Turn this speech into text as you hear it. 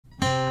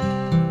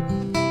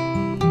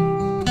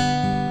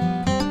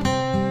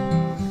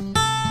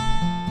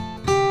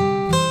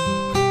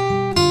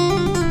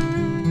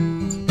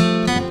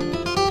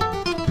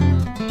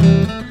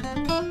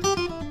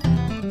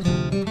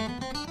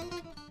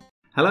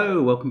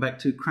Hello, welcome back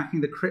to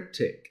Cracking the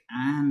Cryptic,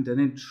 and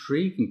an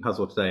intriguing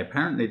puzzle today.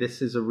 Apparently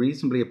this is a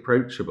reasonably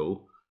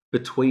approachable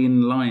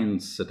between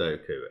lines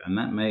Sudoku, and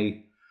that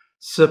may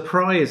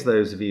surprise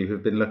those of you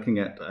who've been looking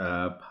at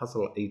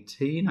puzzle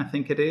 18, I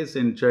think it is,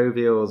 in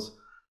Jovial's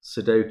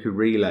Sudoku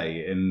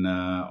Relay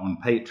on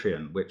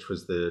Patreon, which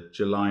was the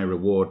July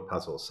reward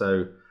puzzle.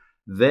 So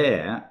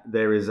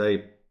there is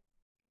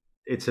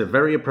it's a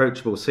very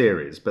approachable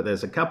series, but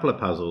there's a couple of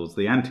puzzles,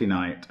 the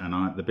Anti-Night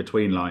and the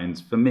Between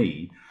Lines, for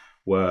me,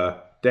 were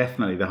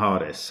definitely the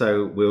hardest.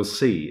 So we'll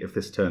see if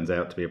this turns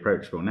out to be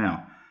approachable.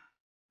 Now,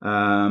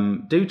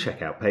 do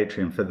check out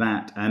Patreon for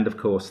that. And of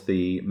course,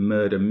 the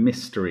Murder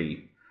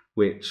Mystery,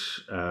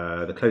 which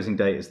the closing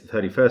date is the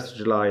 31st of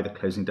July. The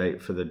closing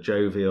date for the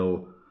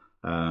Jovial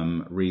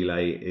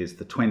Relay is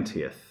the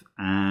 20th.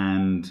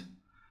 And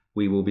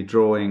we will be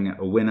drawing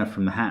a winner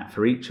from the hat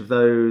for each of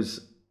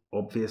those.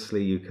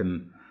 Obviously, you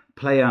can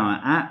play our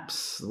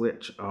apps,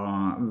 which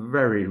are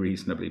very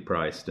reasonably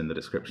priced, in the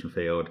description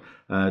field.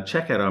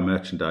 Check out our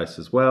merchandise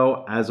as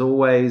well, as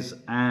always.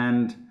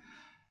 And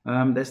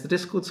there's the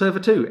Discord server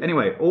too.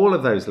 Anyway, all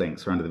of those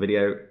links are under the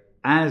video,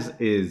 as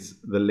is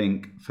the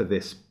link for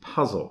this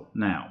puzzle.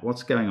 Now,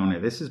 what's going on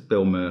here? This is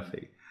Bill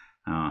Murphy,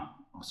 our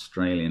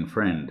Australian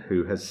friend,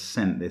 who has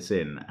sent this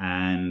in.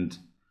 And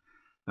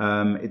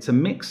it's a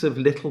mix of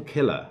Little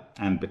Killer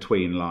and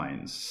Between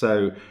Lines.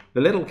 So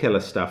the Little Killer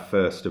stuff,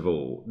 first of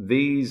all,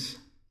 these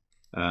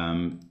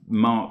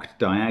marked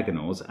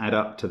diagonals add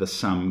up to the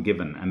sum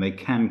given, and they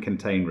can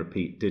contain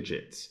repeat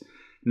digits.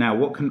 Now,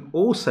 what can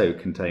also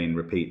contain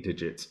repeat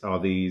digits are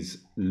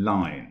these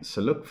lines.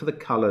 So look for the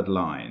coloured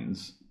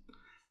lines,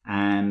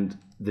 and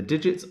the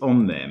digits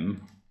on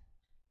them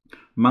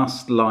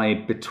must lie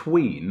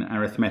between,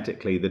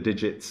 arithmetically, the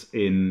digits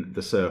in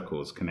the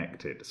circles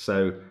connected.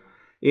 So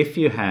if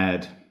you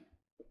had,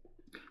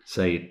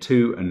 say,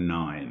 2 and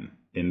 9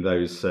 in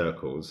those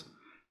circles,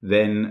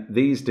 then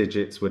these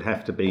digits would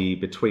have to be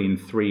between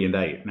 3 and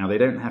 8. Now, they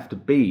don't have to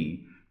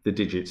be the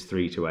digits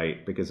 3 to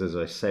 8, because, as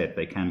I said,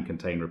 they can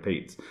contain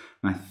repeats.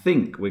 And I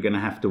think we're going to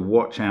have to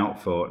watch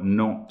out for I'm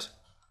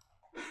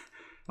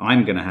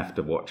going to have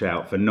to watch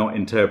out for not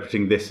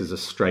interpreting this as a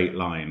straight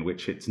line,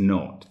 which it's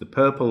not. The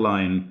purple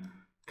line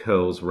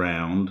curls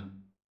round.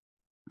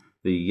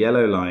 The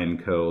yellow line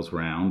curls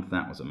round.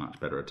 That was a much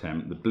better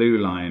attempt. The blue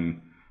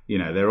line, you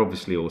know, they're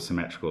obviously all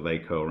symmetrical. They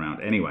curl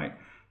round. Anyway,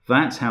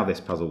 that's how this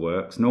puzzle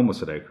works. Normal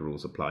Sudoku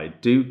rules apply.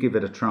 Do give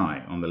it a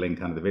try on the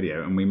link under the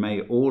video, and we may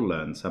all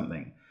learn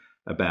something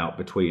about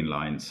Between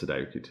Lines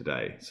Sudoku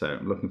today. So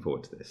I'm looking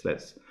forward to this.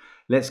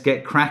 Let's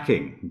get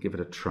cracking and give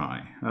it a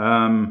try.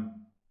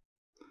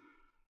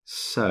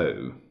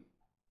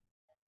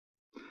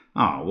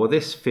 Well,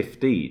 this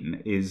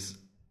 15 is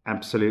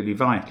absolutely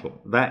vital.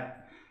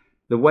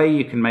 The way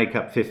you can make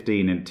up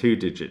 15 in 2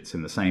 digits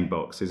in the same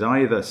box is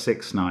either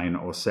 6, 9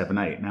 or 7,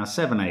 8. Now,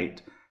 7,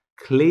 8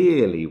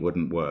 clearly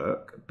wouldn't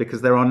work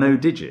because there are no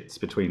digits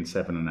between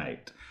 7 and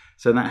 8.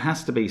 So that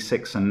has to be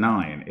 6 and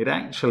 9. It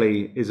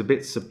actually is a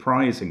bit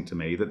surprising to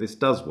me that this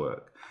does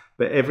work.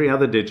 But every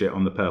other digit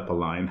on the purple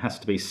line has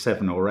to be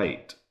 7 or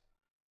 8.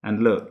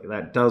 And look,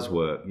 that does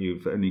work.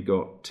 You've only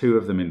got 2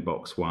 of them in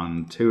box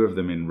 1, 2 of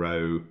them in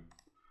row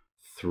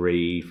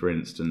 3, for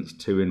instance,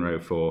 2 in row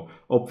 4.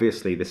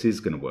 Obviously, this is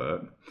going to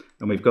work.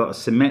 And we've got a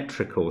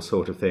symmetrical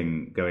sort of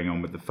thing going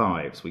on with the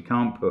 5s. We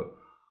can't put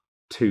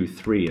 2,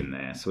 3 in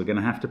there. So we're going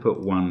to have to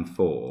put 1,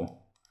 4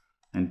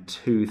 and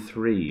 2,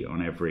 3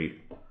 on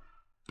every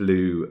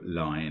blue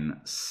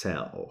line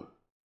cell.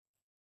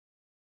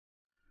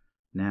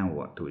 Now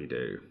what do we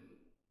do?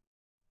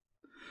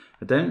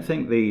 I don't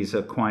think these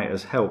are quite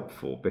as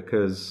helpful,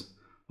 because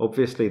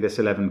obviously this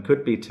 11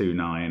 could be 2,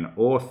 9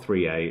 or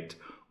 3, 8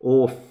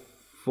 or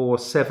 4,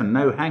 7.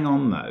 No, hang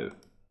on though.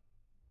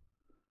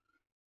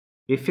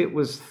 If it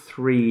was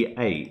 3,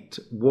 8,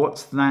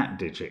 what's that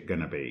digit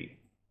going to be?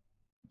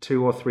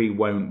 2 or 3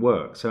 won't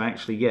work. So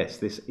actually, yes,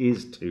 this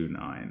is 2,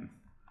 9.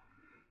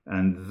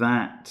 And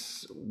that,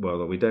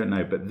 well, we don't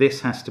know, but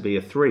this has to be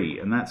a 3.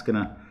 And that's going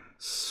to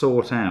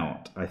sort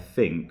out, I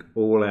think,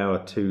 all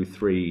our 2,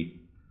 3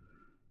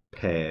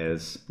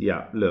 pairs.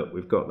 Yeah, look,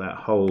 we've got that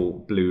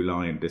whole blue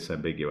line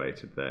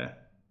disambiguated there.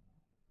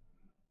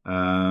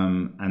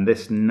 And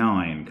this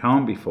 9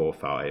 can't be 4,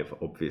 5,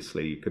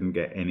 obviously. You couldn't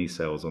get any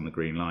cells on the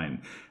green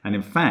line. And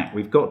in fact,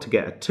 we've got to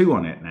get a 2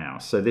 on it now.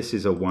 So this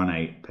is a 1,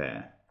 8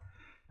 pair.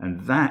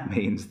 And that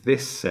means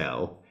this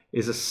cell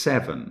is a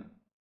 7.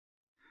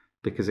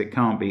 Because it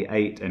can't be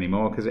 8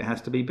 anymore, because it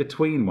has to be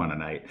between 1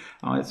 and 8.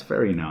 Oh, it's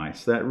very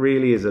nice. That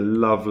really is a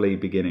lovely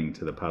beginning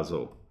to the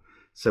puzzle.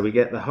 So we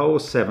get the whole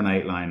 7,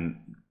 8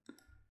 line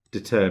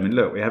determined.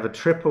 Look, we have a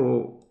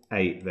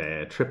 888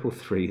 there,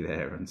 333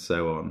 there, and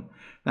so on.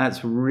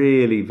 That's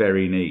really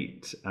very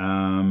neat.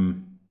 Now,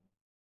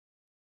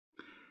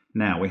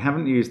 we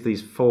haven't used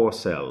these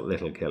 4-cell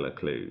Little Killer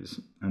clues,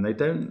 and they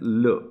don't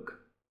look.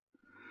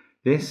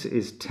 This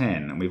is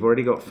 10, and we've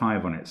already got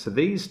 5 on it. So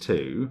these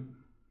two,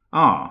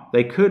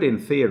 they could, in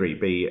theory,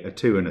 be a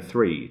 2 and a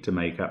 3 to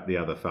make up the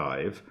other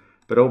 5,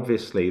 but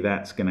obviously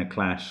that's going to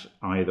clash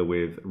either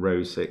with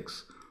row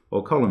 6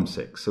 or column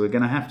 6. So we're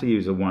going to have to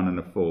use a 1 and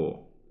a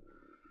 4.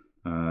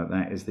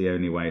 That is the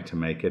only way to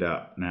make it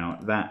up. Now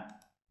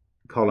that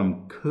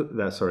column could,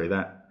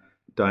 that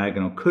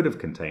diagonal could have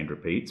contained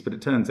repeats, but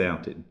it turns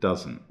out it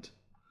doesn't.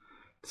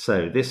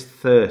 So this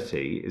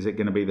 30, is it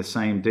going to be the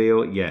same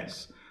deal?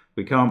 Yes.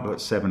 We can't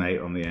put 7, 8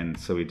 on the end,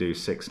 so we do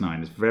 6,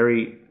 9. It's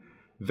very,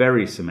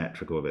 very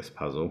symmetrical, this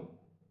puzzle.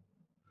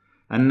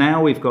 And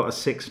now we've got a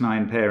 6,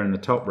 9 pair in the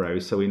top row,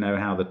 so we know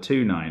how the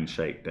 2, 9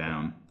 shake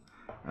down.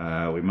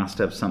 We must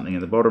have something in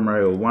the bottom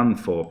row, a 1,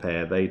 4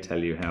 pair. They tell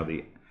you how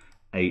the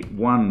 8,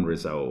 1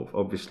 resolve.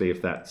 Obviously,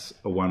 if that's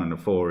a 1 and a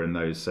 4 in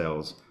those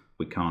cells,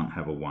 we can't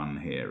have a 1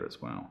 here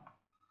as well.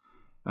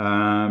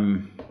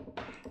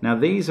 Now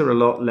these are a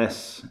lot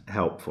less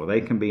helpful.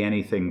 They can be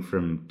anything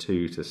from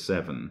 2 to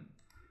 7,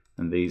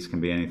 and these can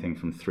be anything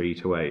from 3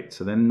 to 8.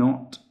 So they're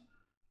not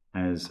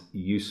as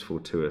useful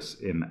to us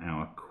in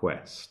our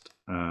quest.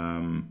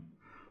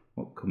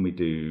 What can we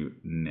do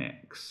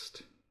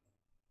next?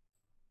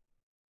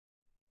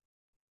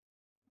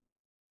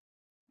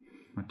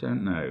 I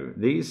don't know.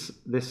 This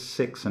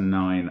 6 and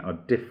 9 are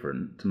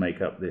different to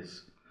make up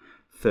this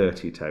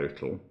 30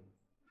 total.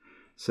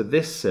 So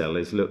this cell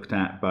is looked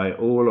at by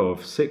all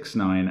of 6,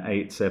 9,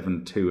 8,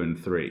 7, 2 and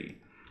 3.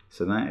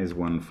 So that is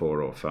 1,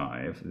 4 or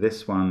 5.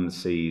 This one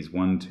sees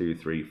 1, 2,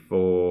 3,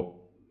 4,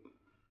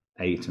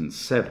 8 and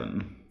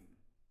 7.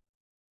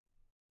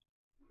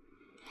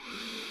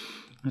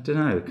 I don't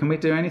know. Can we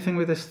do anything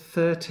with this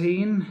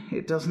 13?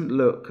 It doesn't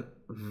look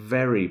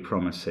very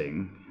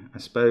promising. I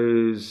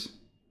suppose...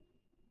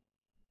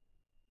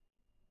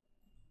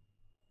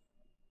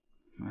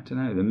 I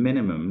don't know, the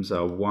minimums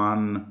are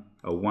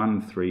a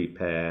 1, 3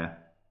 pair.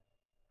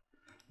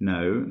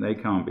 No, they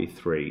can't be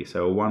 3.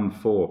 So a 1,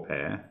 4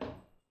 pair.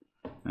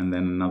 And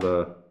then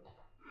another...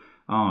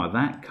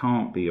 that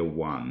can't be a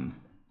 1,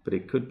 but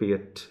it could be a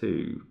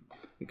 2.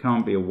 It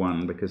can't be a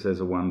 1 because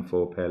there's a 1,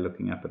 4 pair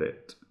looking up at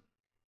it.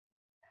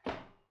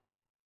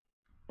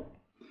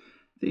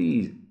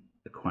 These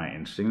are quite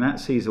interesting. That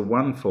sees a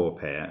 1, 4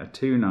 pair, a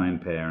 2, 9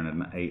 pair, and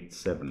an 8,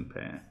 7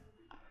 pair.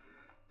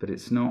 But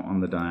it's not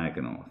on the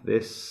diagonal.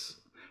 This,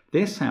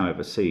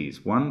 however,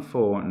 sees 1,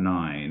 4,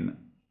 9,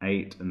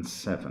 8, and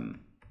 7.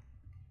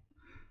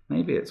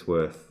 Maybe it's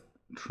worth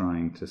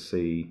trying to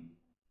see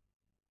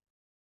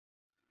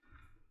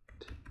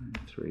 2, 9,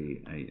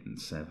 3, 8,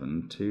 and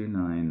 7. 2,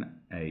 9,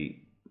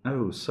 8.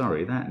 Oh,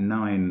 sorry, that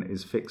 9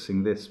 is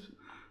fixing this.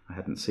 I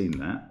hadn't seen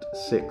that.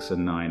 6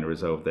 and 9 are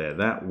resolved there.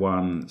 That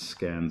 1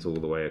 scans all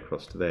the way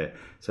across to there.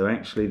 So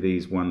actually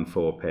these 1,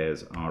 4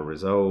 pairs are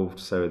resolved.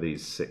 So are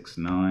these 6,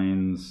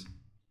 9s.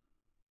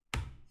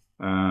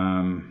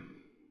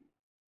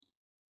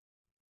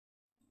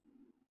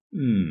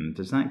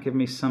 Does that give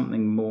me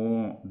something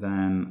more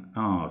than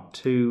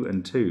 2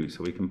 and 2?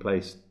 So we can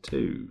place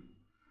 2.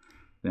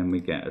 Then we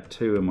get a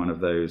 2 in one of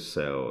those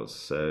cells.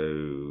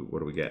 So what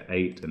do we get?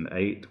 8 and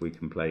 8. We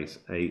can place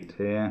 8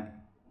 here.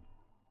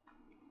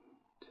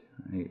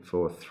 8,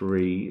 4,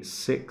 3,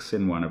 6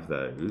 in one of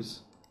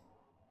those.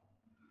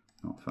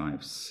 Not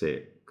 5,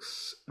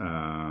 6.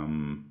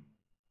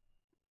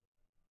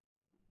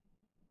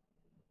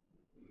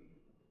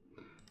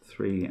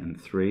 3 and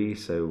 3,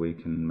 so we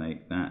can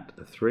make that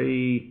a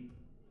 3.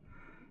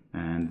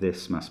 And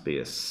this must be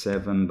a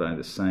 7 by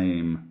the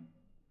same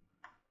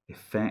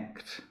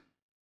effect.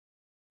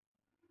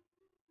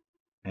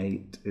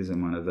 8 is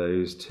in one of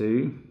those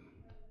too.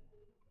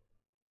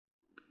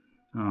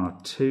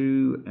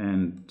 2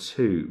 and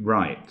 2.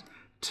 Right.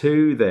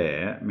 2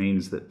 there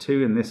means that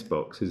 2 in this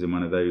box is in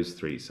one of those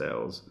 3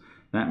 cells.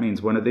 That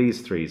means one of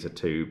these 3s are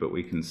 2, but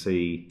we can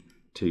see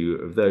 2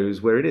 of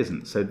those where it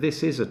isn't. So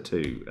this is a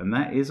 2, and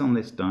that is on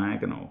this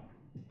diagonal.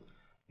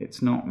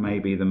 It's not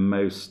maybe the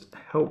most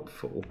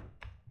helpful.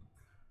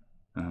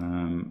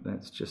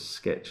 Let's just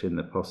sketch in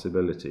the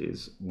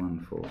possibilities.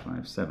 1, 4,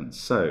 5, 7.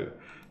 So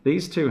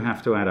these two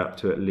have to add up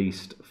to at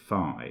least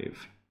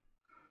 5.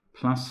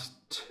 Plus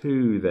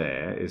 2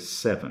 there is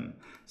 7.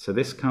 So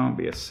this can't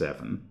be a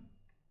 7.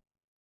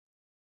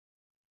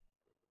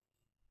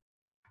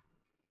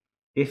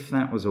 If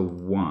that was a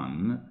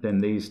 1, then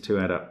these two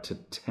add up to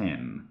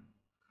 10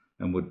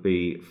 and would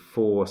be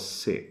 4,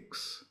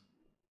 6.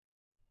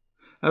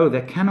 Oh,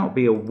 there cannot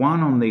be a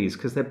 1 on these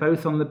because they're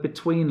both on the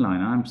between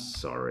line. I'm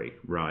sorry.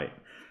 Right.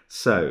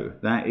 So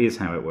that is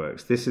how it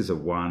works. This is a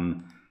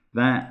 1.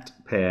 That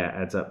pair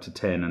adds up to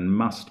 10 and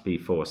must be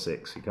 4,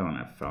 6. You can't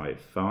have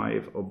 5,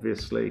 5,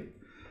 obviously.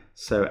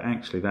 So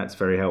actually that's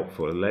very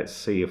helpful. Let's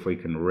see if we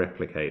can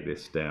replicate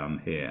this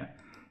down here.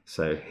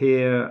 So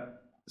here,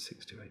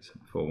 6, 2, 8,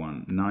 7, 4,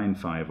 1, 9,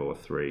 5 or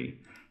 3.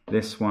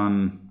 This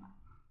one,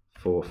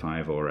 4,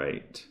 5 or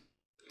 8.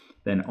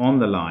 Then on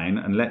the line,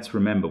 and let's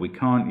remember we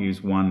can't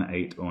use 1,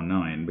 8 or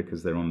 9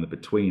 because they're on the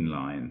between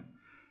line.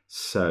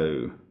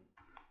 So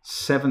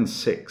 7,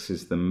 6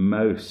 is the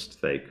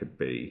most they could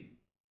be.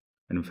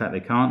 And in fact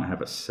they can't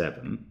have a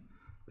 7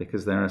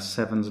 because there are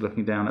 7s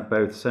looking down at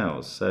both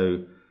cells.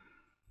 So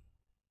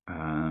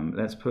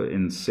let's put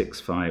in 6,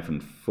 5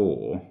 and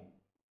 4.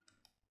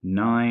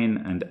 9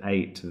 and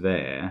 8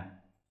 there.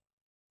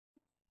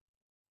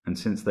 And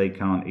since they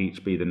can't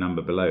each be the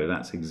number below,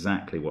 that's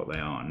exactly what they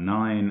are.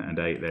 9 and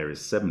 8 there is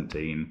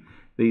 17.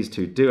 These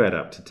two do add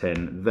up to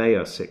 10. They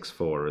are 6,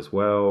 4 as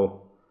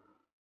well.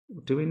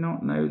 Do we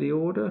not know the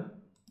order?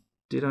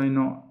 Did I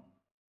not?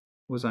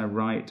 Was I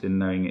right in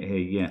knowing it here?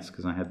 Yes,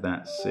 because I had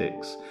that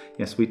 6.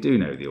 Yes, we do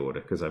know the order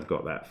because I've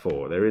got that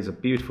 4. There is a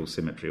beautiful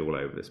symmetry all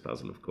over this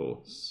puzzle, of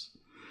course.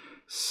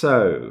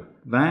 So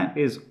that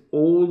is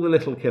all the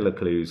little killer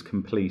clues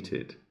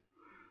completed.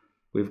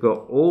 We've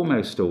got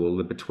almost all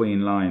the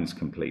between lines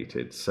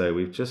completed. So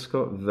we've just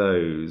got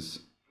those.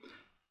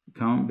 It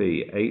can't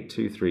be 8,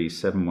 2, 3,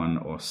 7, 1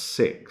 or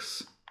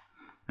 6.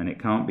 And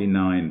it can't be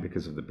 9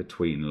 because of the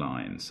between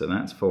lines. So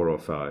that's 4 or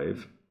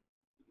 5.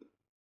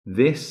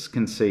 This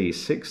can see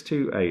 6,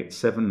 2, 8,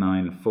 7,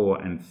 9,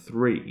 4 and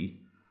 3.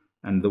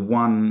 And the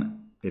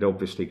 1, it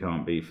obviously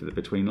can't be for the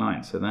between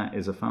lines. So that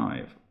is a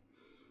 5.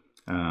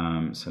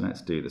 So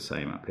let's do the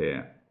same up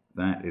here.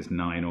 That is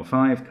 9 or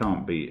 5.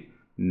 Can't be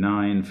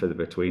 9 for the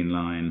between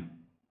line.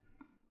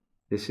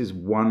 This is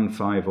 1,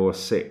 5 or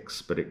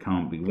 6, but it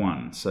can't be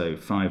 1. So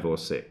 5 or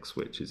 6,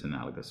 which is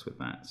analogous with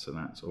that. So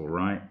that's all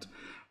right.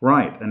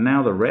 Right, and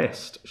now the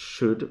rest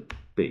should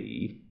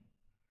be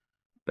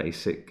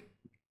basic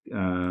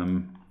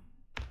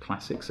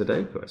classic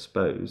Sudoku, I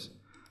suppose.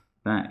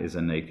 That is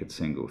a naked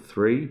single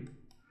 3.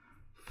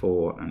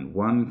 4 and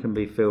 1 can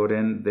be filled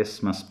in.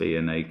 This must be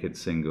a naked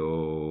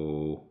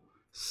single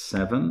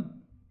 7.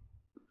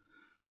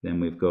 Then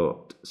we've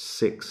got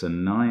 6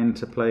 and 9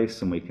 to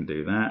place, and we can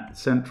do that.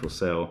 Central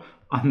cell,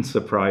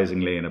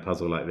 unsurprisingly in a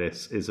puzzle like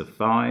this, is a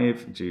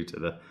 5 due to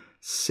the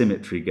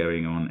symmetry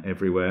going on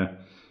everywhere.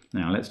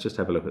 Now let's just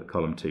have a look at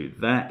column 2.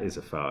 That is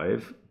a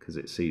 5 because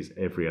it sees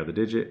every other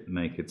digit.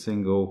 Naked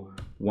single,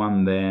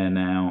 1 there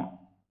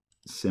now.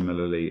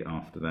 Similarly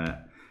after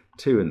that,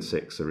 2 and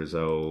 6 are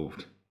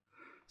resolved.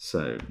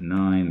 So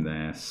 9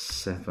 there,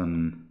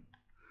 7,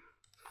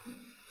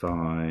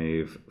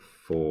 5,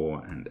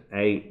 4 and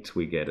 8.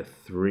 We get a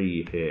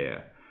 3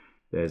 here.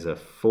 There's a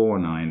 4,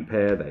 9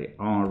 pair. They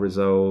are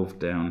resolved.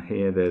 Down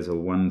here there's a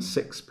 1,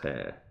 6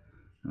 pair.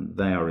 And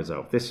they are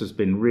resolved. This has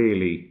been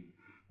really,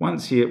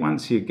 once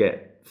you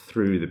get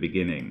through the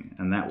beginning,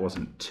 and that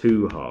wasn't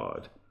too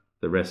hard,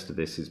 the rest of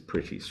this is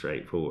pretty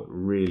straightforward.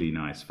 Really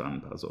nice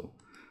fun puzzle.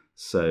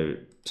 So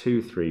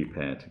 2, 3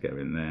 pair to go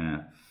in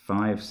there.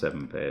 5,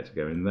 7 pair to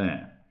go in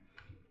there.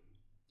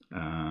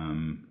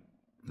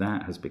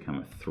 That has become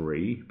a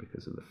 3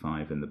 because of the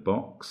 5 in the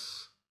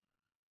box.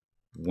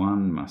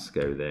 1 must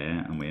go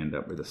there, and we end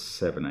up with a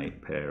 7,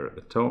 8 pair at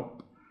the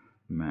top,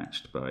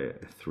 matched by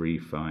a 3,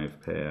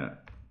 5 pair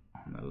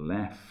on the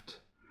left.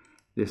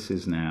 This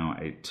is now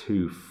a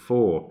 2,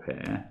 4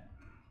 pair.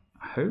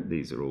 I hope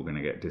these are all going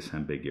to get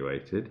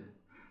disambiguated.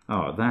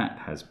 Oh, that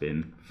has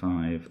been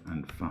 5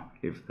 and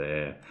 5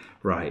 there.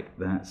 Right,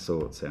 that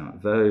sorts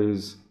out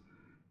those.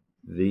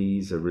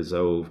 These are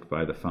resolved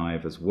by the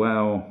 5 as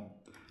well.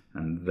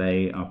 And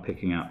they are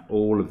picking up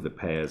all of the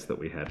pairs that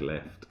we had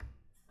left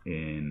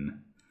in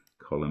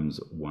columns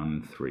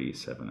 1, 3,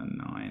 7 and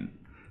 9.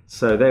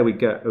 So there we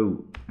go.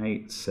 Oh,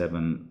 8,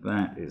 7,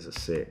 that is a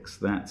 6,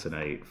 that's an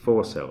 8,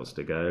 4 cells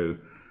to go.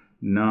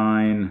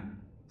 9,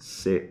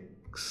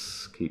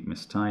 6, keep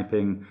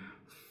mistyping,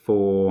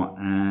 4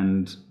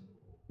 and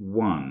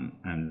 1.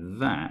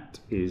 And that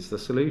is the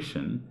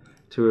solution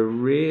to a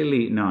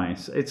really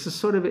nice, it's a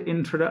sort of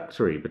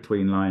introductory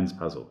between lines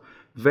puzzle.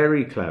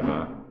 Very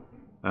clever.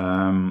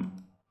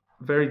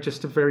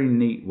 Just a very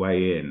neat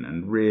way in,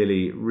 and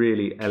really,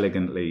 really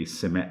elegantly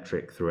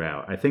symmetric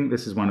throughout. I think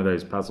this is one of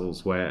those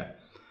puzzles where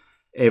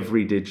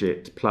every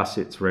digit plus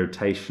its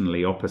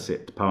rotationally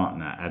opposite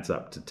partner adds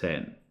up to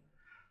 10,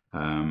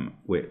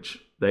 which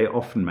they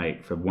often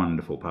make for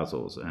wonderful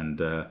puzzles, and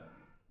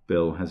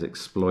Bill has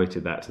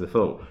exploited that to the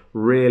full.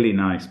 Really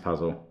nice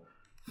puzzle.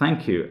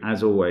 Thank you,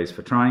 as always,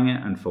 for trying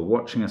it and for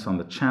watching us on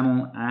the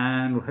channel,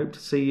 and we hope to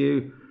see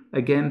you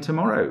again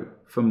tomorrow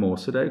for more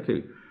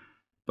Sudoku.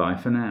 Bye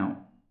for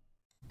now.